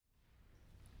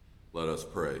Let us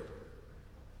pray.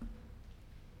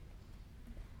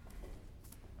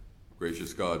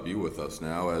 Gracious God, be with us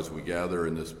now as we gather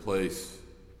in this place.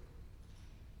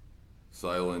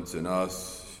 Silence in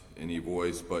us any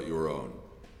voice but your own,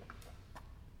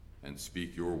 and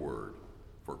speak your word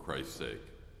for Christ's sake.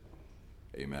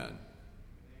 Amen.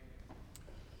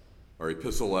 Our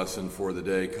epistle lesson for the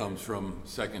day comes from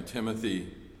 2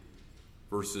 Timothy,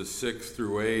 verses 6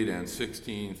 through 8 and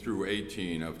 16 through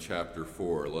 18 of chapter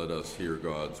 4. Let us hear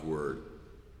God's word.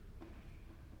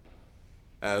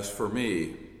 As for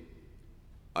me,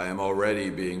 I am already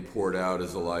being poured out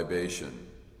as a libation,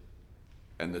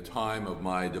 and the time of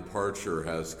my departure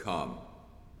has come.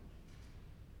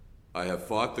 I have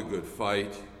fought the good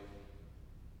fight.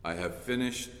 I have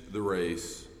finished the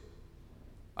race.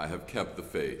 I have kept the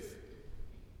faith.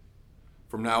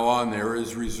 From now on, there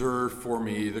is reserved for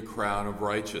me the crown of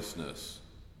righteousness,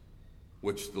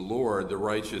 which the Lord, the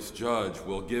righteous judge,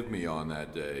 will give me on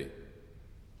that day,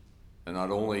 and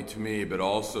not only to me, but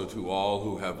also to all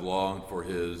who have longed for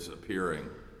his appearing.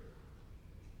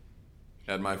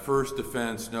 At my first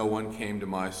defense, no one came to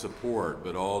my support,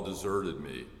 but all deserted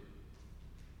me.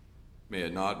 May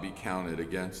it not be counted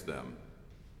against them.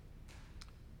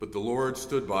 But the Lord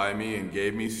stood by me and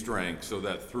gave me strength, so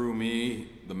that through me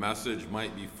the message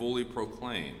might be fully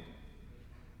proclaimed,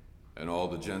 and all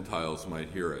the Gentiles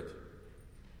might hear it.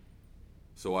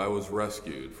 So I was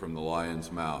rescued from the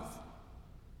lion's mouth.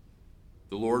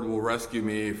 The Lord will rescue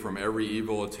me from every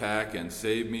evil attack and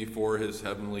save me for his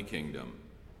heavenly kingdom.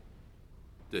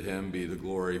 To him be the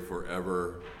glory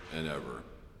forever and ever.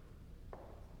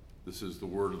 This is the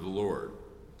word of the Lord.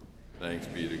 Thanks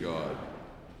be to God.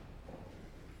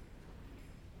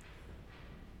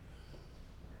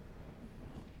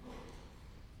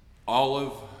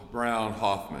 Olive Brown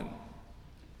Hoffman,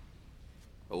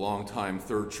 a longtime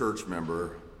Third Church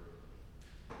member,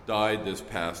 died this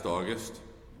past August.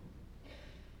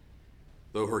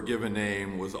 Though her given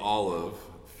name was Olive,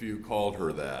 few called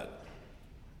her that.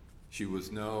 She was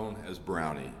known as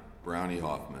Brownie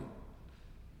Hoffman.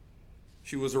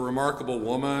 She was a remarkable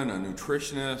woman, a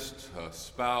nutritionist, a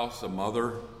spouse, a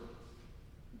mother,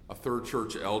 a Third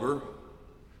Church elder.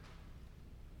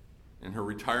 In her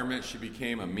retirement, she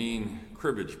became a mean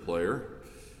cribbage player.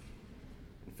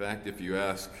 In fact, if you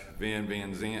ask Van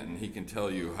Zanten, he can tell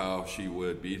you how she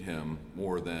would beat him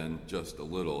more than just a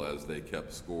little as they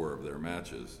kept score of their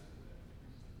matches.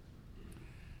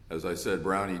 As I said,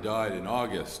 Brownie died in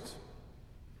August.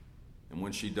 And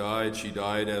when she died,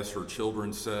 as her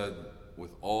children said,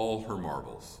 with all her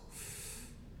marbles.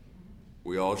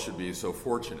 We all should be so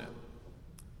fortunate,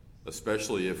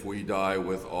 especially if we die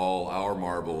with all our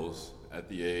marbles at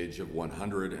the age of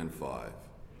 105.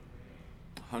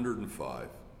 105.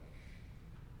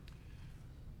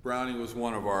 Brownie was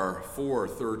one of our 4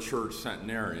 Third Church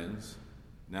centenarians,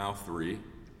 now 3.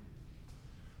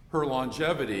 Her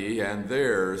longevity and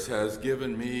theirs has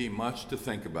given me much to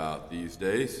think about these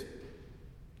days.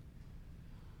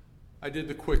 I did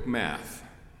the quick math,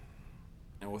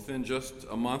 and within just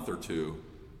a month or two,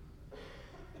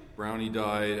 Brownie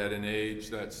died at an age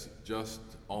that's just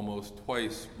almost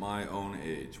twice my own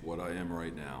age, what I am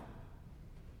right now.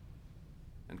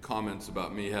 And comments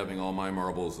about me having all my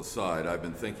marbles aside, I've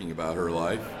been thinking about her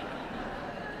life.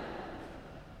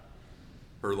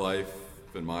 Her life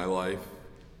and my life,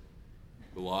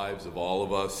 the lives of all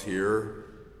of us here,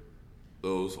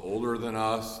 those older than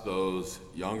us, those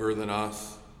younger than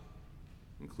us,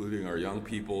 including our young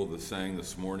people that sang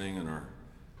this morning and our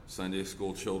Sunday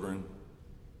school children.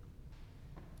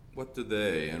 What do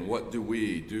they and what do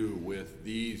we do with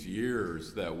these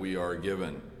years that we are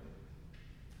given?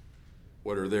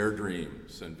 What are their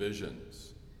dreams and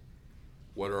visions?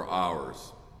 What are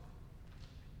ours?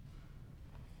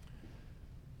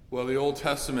 Well, the Old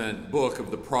Testament book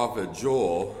of the prophet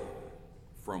Joel,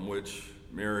 from which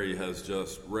Mary has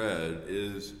just read,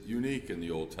 is unique in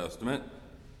the Old Testament.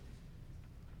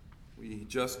 We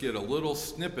just get a little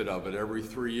snippet of it every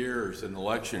 3 years in the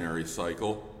lectionary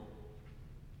cycle.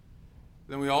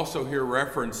 Then we also hear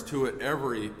reference to it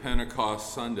every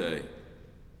Pentecost Sunday,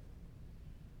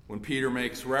 when Peter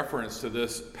makes reference to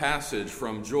this passage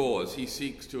from Joel as he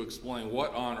seeks to explain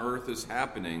what on earth is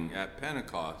happening at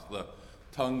Pentecost. The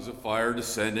tongues of fire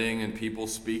descending and people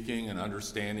speaking and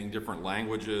understanding different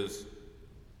languages.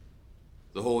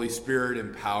 The Holy Spirit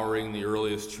empowering the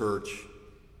earliest church.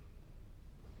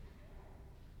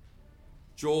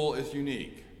 Joel is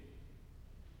unique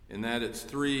in that its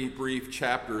 3 brief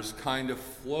chapters kind of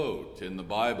float in the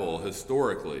Bible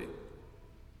historically.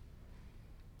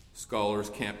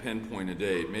 Scholars can't pinpoint a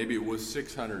date. Maybe it was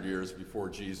 600 years before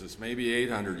Jesus, maybe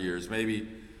 800 years, maybe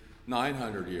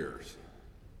 900 years.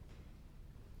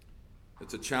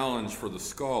 It's a challenge for the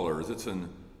scholars. It's an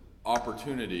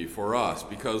opportunity for us,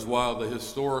 because while the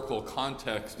historical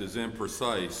context is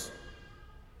imprecise,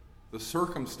 the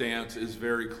circumstance is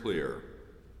very clear,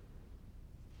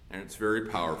 and it's very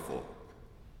powerful.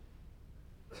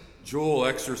 Joel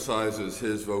exercises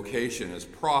his vocation as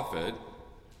prophet,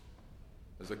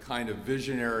 as a kind of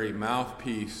visionary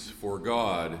mouthpiece for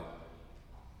God,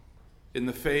 in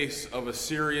the face of a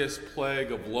serious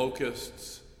plague of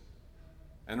locusts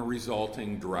and a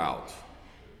resulting drought.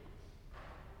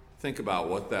 Think about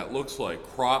what that looks like.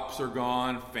 Crops are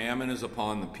gone, famine is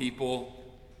upon the people.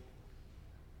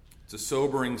 It's a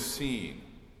sobering scene.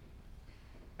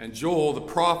 And Joel, the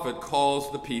prophet,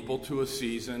 calls the people to a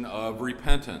season of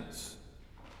repentance,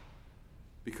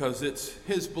 because it's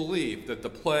his belief that the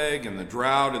plague and the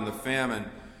drought and the famine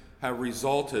have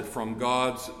resulted from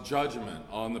God's judgment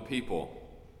on the people,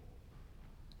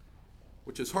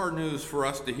 which is hard news for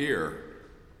us to hear.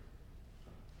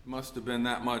 It must have been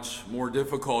that much more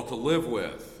difficult to live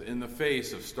with in the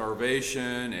face of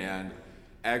starvation and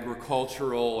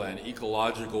agricultural and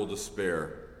ecological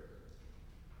despair.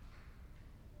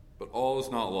 But all is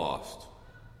not lost.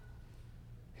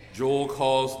 Joel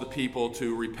calls the people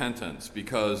to repentance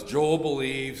because Joel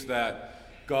believes that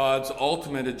God's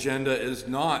ultimate agenda is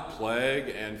not plague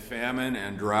and famine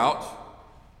and drought,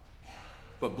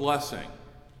 but blessing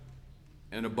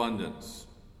and abundance.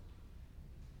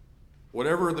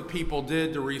 Whatever the people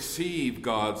did to receive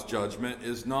God's judgment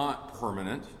is not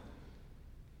permanent,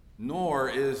 nor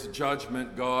is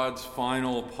judgment God's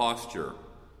final posture.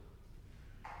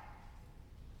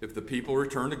 If the people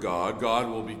return to God, God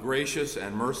will be gracious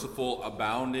and merciful,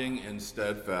 abounding in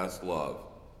steadfast love.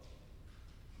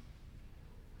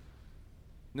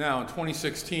 Now, in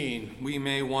 2016, we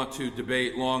may want to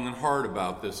debate long and hard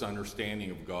about this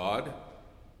understanding of God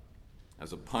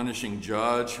as a punishing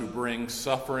judge who brings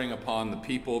suffering upon the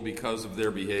people because of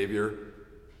their behavior.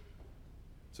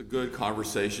 It's a good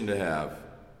conversation to have.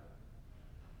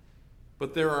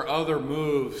 But there are other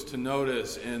moves to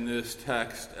notice in this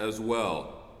text as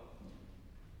well.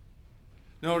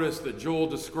 Notice that Joel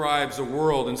describes a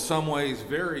world in some ways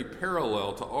very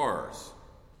parallel to ours,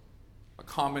 a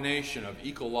combination of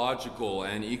ecological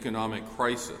and economic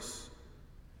crisis.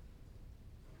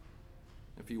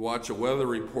 If you watch a weather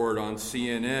report on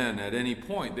CNN at any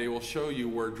point, they will show you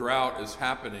where drought is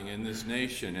happening in this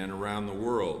nation and around the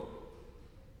world.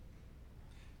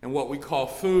 And what we call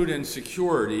food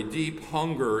insecurity, deep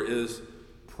hunger, is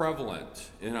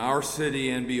prevalent in our city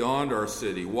and beyond our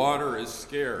city. Water is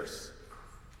scarce.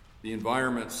 The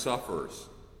environment suffers.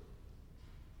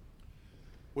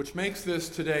 Which makes this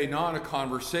today not a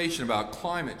conversation about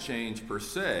climate change per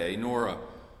se, nor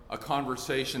a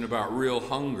conversation about real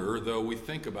hunger, though we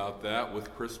think about that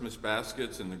with Christmas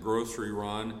baskets and the grocery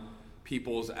run,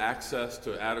 people's access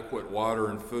to adequate water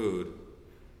and food.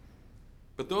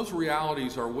 But those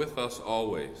realities are with us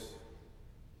always.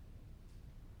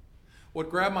 What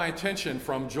grabbed my attention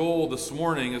from Joel this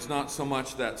morning is not so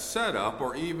much that setup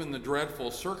or even the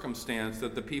dreadful circumstance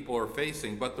that the people are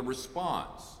facing, but the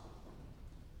response.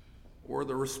 Or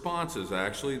the responses,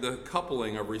 actually, the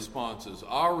coupling of responses.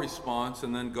 Our response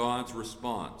and then God's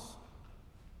response.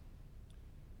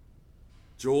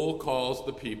 Joel calls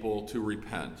the people to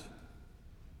repent.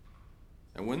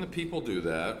 And when the people do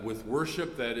that, with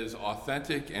worship that is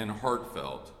authentic and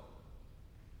heartfelt,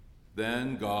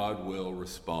 then God will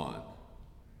respond.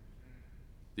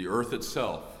 The earth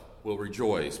itself will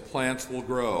rejoice, plants will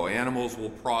grow, animals will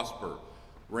prosper,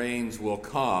 rains will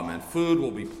come, and food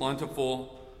will be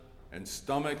plentiful, and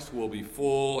stomachs will be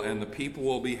full, and the people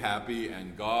will be happy,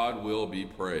 and God will be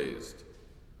praised.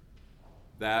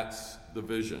 That's the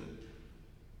vision.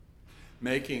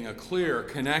 Making a clear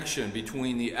connection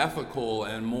between the ethical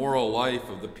and moral life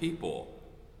of the people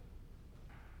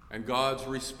and God's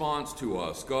response to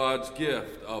us, God's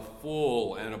gift of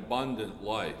full and abundant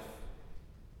life.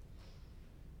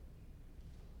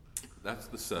 That's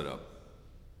the setup.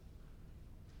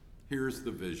 Here's the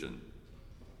vision.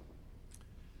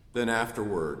 Then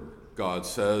afterward, God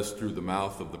says through the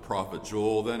mouth of the prophet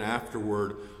Joel, then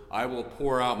afterward, I will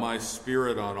pour out my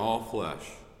spirit on all flesh.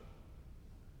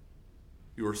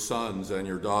 Your sons and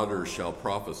your daughters shall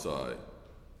prophesy.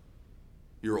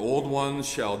 Your old ones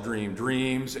shall dream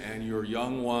dreams, and your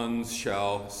young ones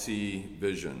shall see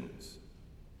visions.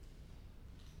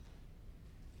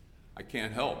 I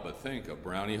can't help but think of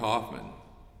Brownie Hoffman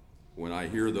when I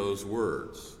hear those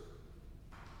words.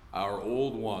 Our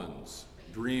old ones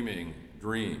dreaming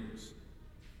dreams.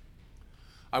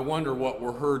 I wonder what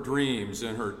were her dreams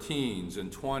in her teens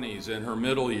and 20s, in her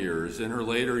middle years, in her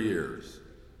later years.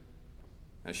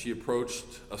 as she approached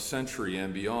a century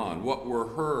and beyond? What were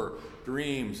her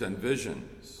dreams and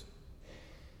visions?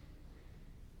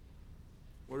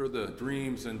 What are the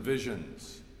dreams and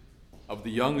visions of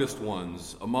the youngest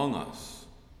ones among us?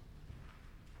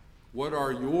 What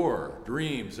are your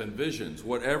dreams and visions,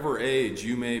 whatever age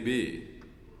you may be?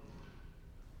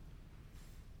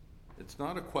 It's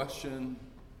not a question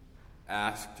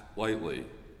asked lightly.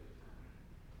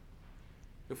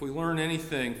 If we learn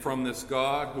anything from this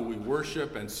God who we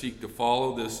worship and seek to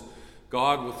follow, this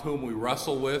God with whom we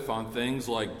wrestle with on things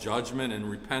like judgment and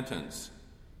repentance,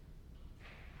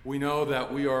 we know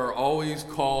that we are always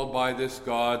called by this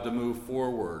God to move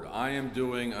forward. I am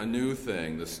doing a new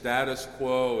thing. The status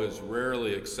quo is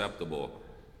rarely acceptable.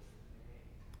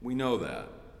 We know that.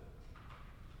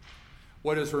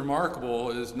 What is remarkable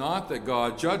is not that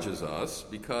God judges us,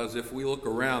 because if we look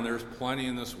around, there's plenty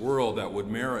in this world that would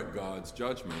merit God's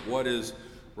judgment. What is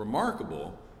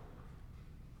remarkable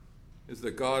is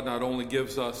that God not only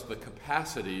gives us the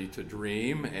capacity to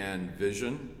dream and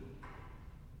vision,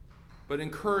 but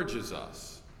encourages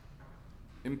us,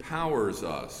 empowers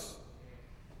us,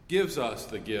 gives us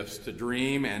the gifts to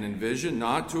dream and envision,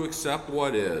 not to accept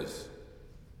what is,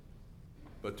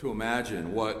 but to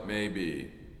imagine what may be.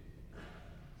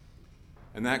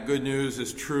 And that good news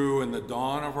is true in the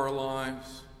dawn of our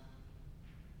lives,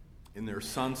 in their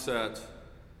sunset,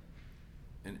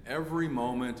 in every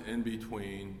moment in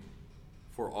between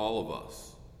for all of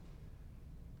us.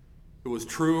 It was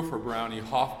true for Brownie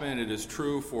Hoffman. It is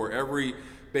true for every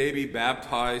baby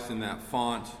baptized in that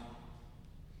font.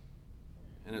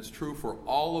 And it's true for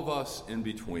all of us in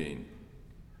between.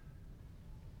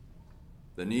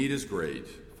 The need is great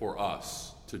for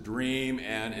us to dream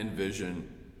and envision.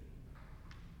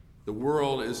 The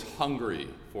world is hungry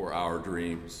for our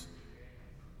dreams.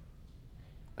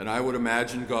 And I would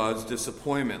imagine God's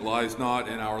disappointment lies not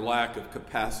in our lack of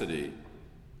capacity,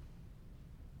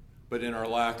 but in our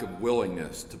lack of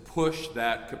willingness to push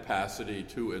that capacity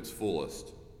to its fullest.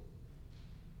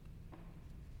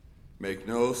 Make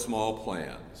no small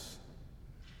plans.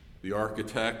 The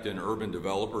architect and urban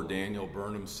developer Daniel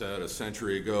Burnham said a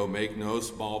century ago, make no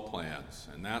small plans.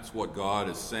 And that's what God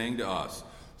is saying to us,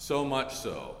 so much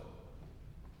so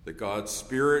that God's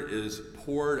Spirit is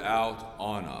poured out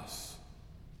on us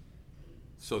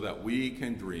so that we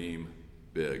can dream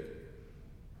big.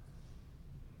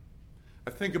 I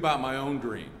think about my own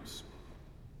dreams,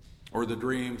 or the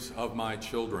dreams of my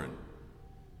children,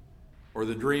 or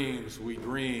the dreams we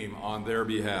dream on their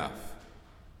behalf.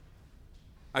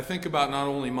 I think about not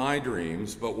only my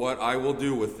dreams, but what I will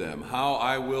do with them, how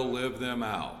I will live them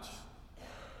out,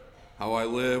 how I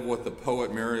live what the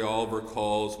poet Mary Oliver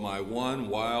calls my one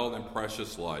wild and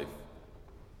precious life.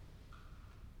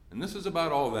 And this is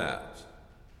about all that,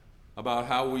 about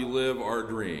how we live our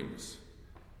dreams.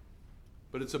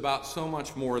 But it's about so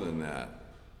much more than that.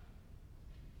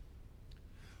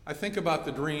 I think about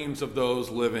the dreams of those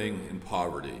living in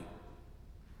poverty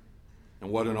and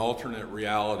what an alternate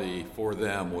reality for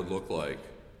them would look like.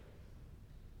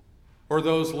 Or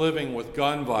those living with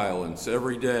gun violence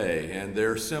every day and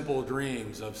their simple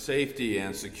dreams of safety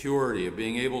and security, of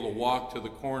being able to walk to the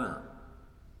corner,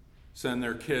 send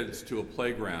their kids to a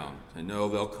playground and know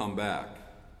they'll come back.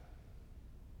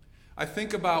 I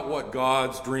think about what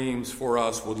God's dreams for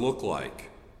us would look like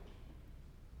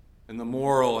and the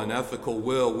moral and ethical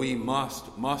will we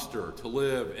must muster to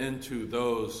live into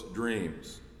those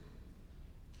dreams.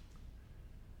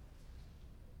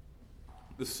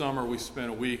 This summer we spent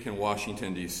a week in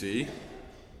Washington, D.C.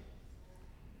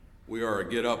 We are a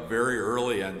get up very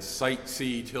early and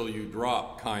sightsee till you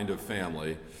drop kind of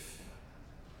family.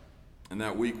 And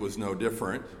that week was no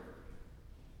different.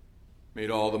 Made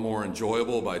all the more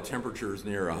enjoyable by temperatures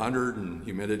near 100 and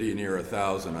humidity near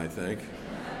 1,000, I think.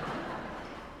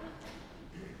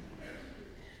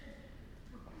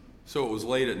 So it was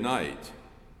late at night,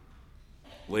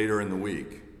 later in the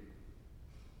week,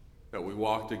 that we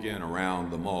walked again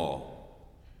around the mall.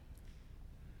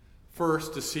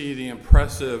 First, to see the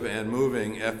impressive and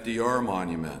moving FDR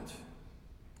monument.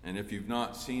 And if you've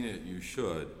not seen it, you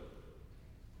should.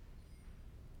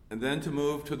 And then to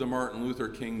move to the Martin Luther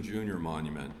King Jr.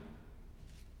 monument.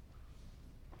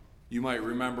 You might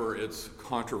remember its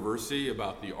controversy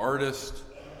about the artist,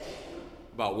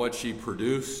 about what she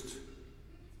produced,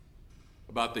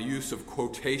 about the use of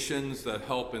quotations that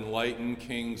help enlighten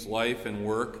King's life and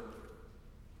work.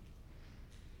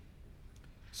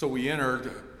 So we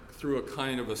entered through a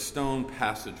kind of a stone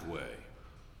passageway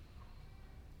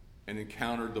and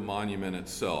encountered the monument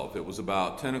itself. It was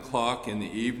about 10 o'clock in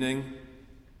the evening,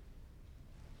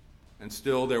 and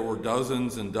still there were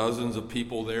dozens and dozens of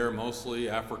people there, mostly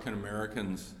African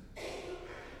Americans.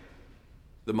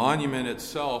 The monument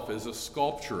itself is a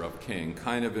sculpture of King,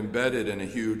 kind of embedded in a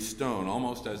huge stone,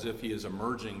 almost as if he is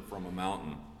emerging from a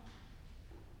mountain.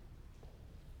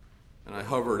 And I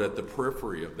hovered at the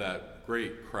periphery of that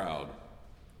great crowd,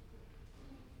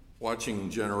 watching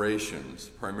generations,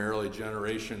 primarily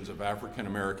generations of African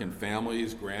American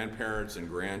families, grandparents and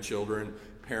grandchildren,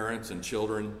 parents and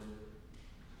children,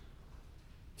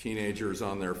 teenagers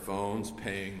on their phones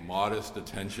paying modest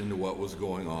attention to what was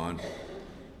going on,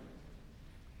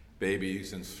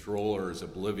 babies and strollers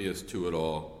oblivious to it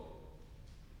all.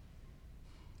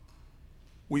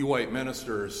 We white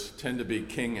ministers tend to be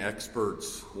King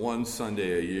experts one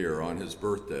Sunday a year on his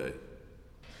birthday.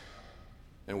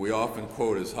 And we often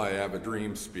quote his I Have a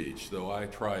Dream speech, though I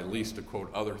try at least to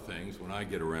quote other things when I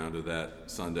get around to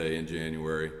that Sunday in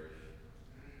January.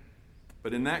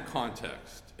 But in that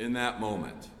context, in that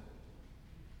moment,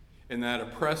 in that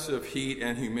oppressive heat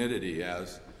and humidity,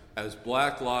 as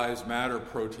Black Lives Matter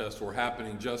protests were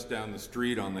happening just down the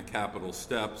street on the Capitol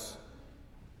steps,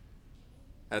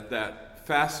 at that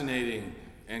fascinating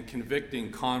and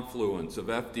convicting confluence of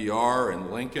FDR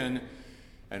and Lincoln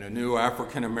and a new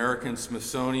African American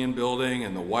Smithsonian building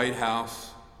and the White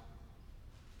House,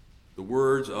 the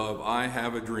words of I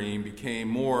Have a Dream became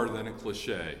more than a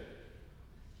cliche.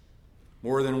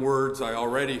 More than words I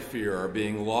already fear are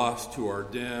being lost to our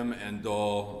dim and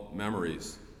dull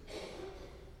memories.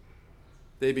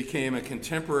 They became a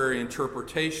contemporary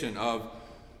interpretation of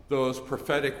those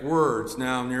prophetic words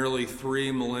now nearly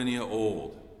 3 millennia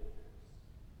old.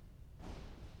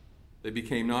 They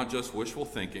became not just wishful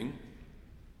thinking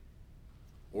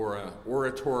or an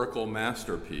oratorical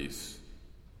masterpiece,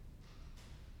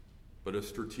 but a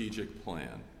strategic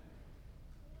plan.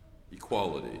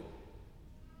 Equality,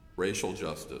 racial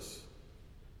justice,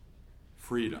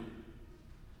 freedom.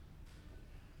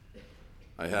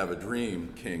 I have a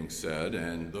dream, King said,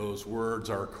 and those words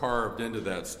are carved into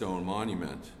that stone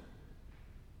monument.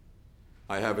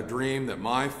 I have a dream that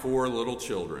my 4 little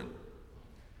children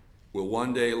will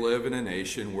one day live in a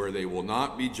nation where they will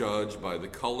not be judged by the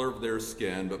color of their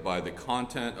skin, but by the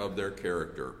content of their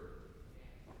character.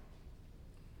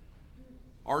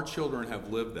 Our children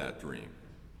have lived that dream.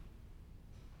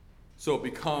 So it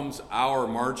becomes our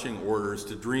marching orders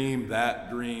to dream that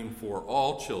dream for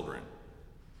all children,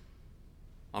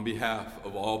 on behalf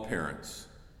of all parents.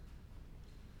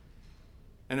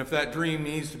 And if that dream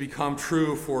needs to become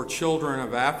true for children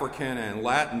of African and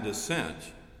Latin descent,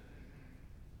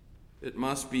 it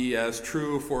must be as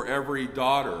true for every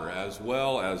daughter as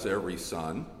well as every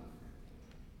son,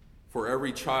 for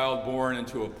every child born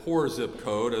into a poor zip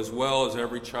code as well as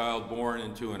every child born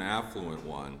into an affluent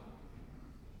one.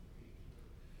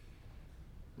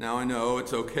 Now I know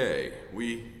it's okay.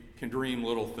 We can dream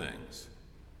little things.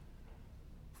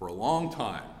 For a long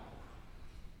time,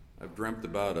 I've dreamt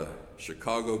about a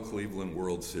Chicago-Cleveland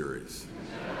World Series.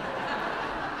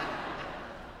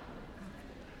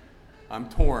 I'm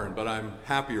torn, but I'm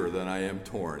happier than I am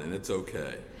torn, and it's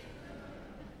okay.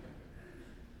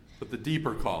 But the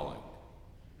deeper calling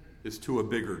is to a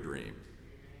bigger dream.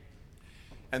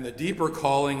 And the deeper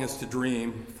calling is to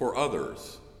dream for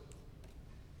others,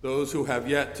 those who have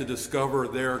yet to discover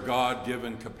their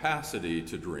God-given capacity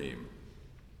to dream,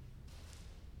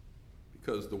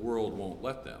 because the world won't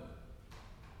let them.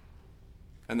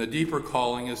 And the deeper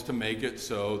calling is to make it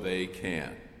so they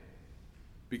can.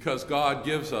 Because God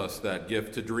gives us that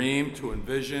gift to dream, to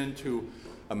envision, to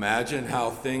imagine how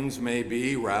things may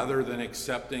be rather than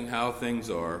accepting how things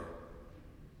are.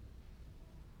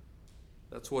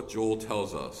 That's what Joel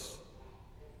tells us.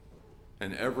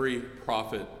 And every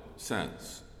prophet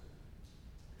since.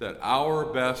 That our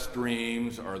best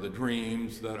dreams are the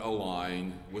dreams that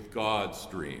align with God's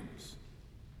dreams.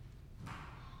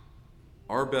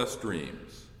 Our best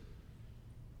dreams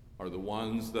are the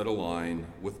ones that align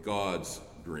with God's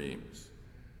dreams.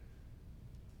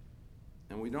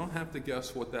 And we don't have to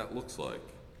guess what that looks like.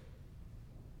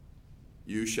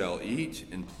 You shall eat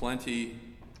in plenty,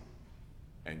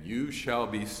 and you shall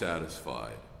be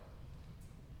satisfied.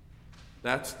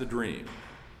 That's the dream.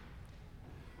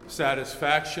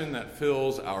 Satisfaction that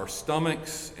fills our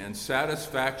stomachs and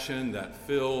satisfaction that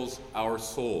fills our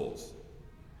souls.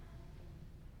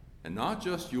 And not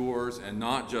just yours and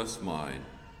not just mine,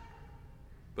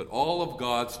 but all of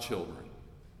God's children.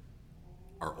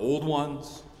 Our old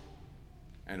ones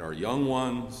and our young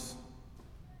ones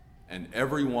and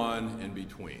everyone in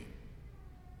between.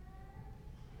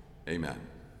 Amen.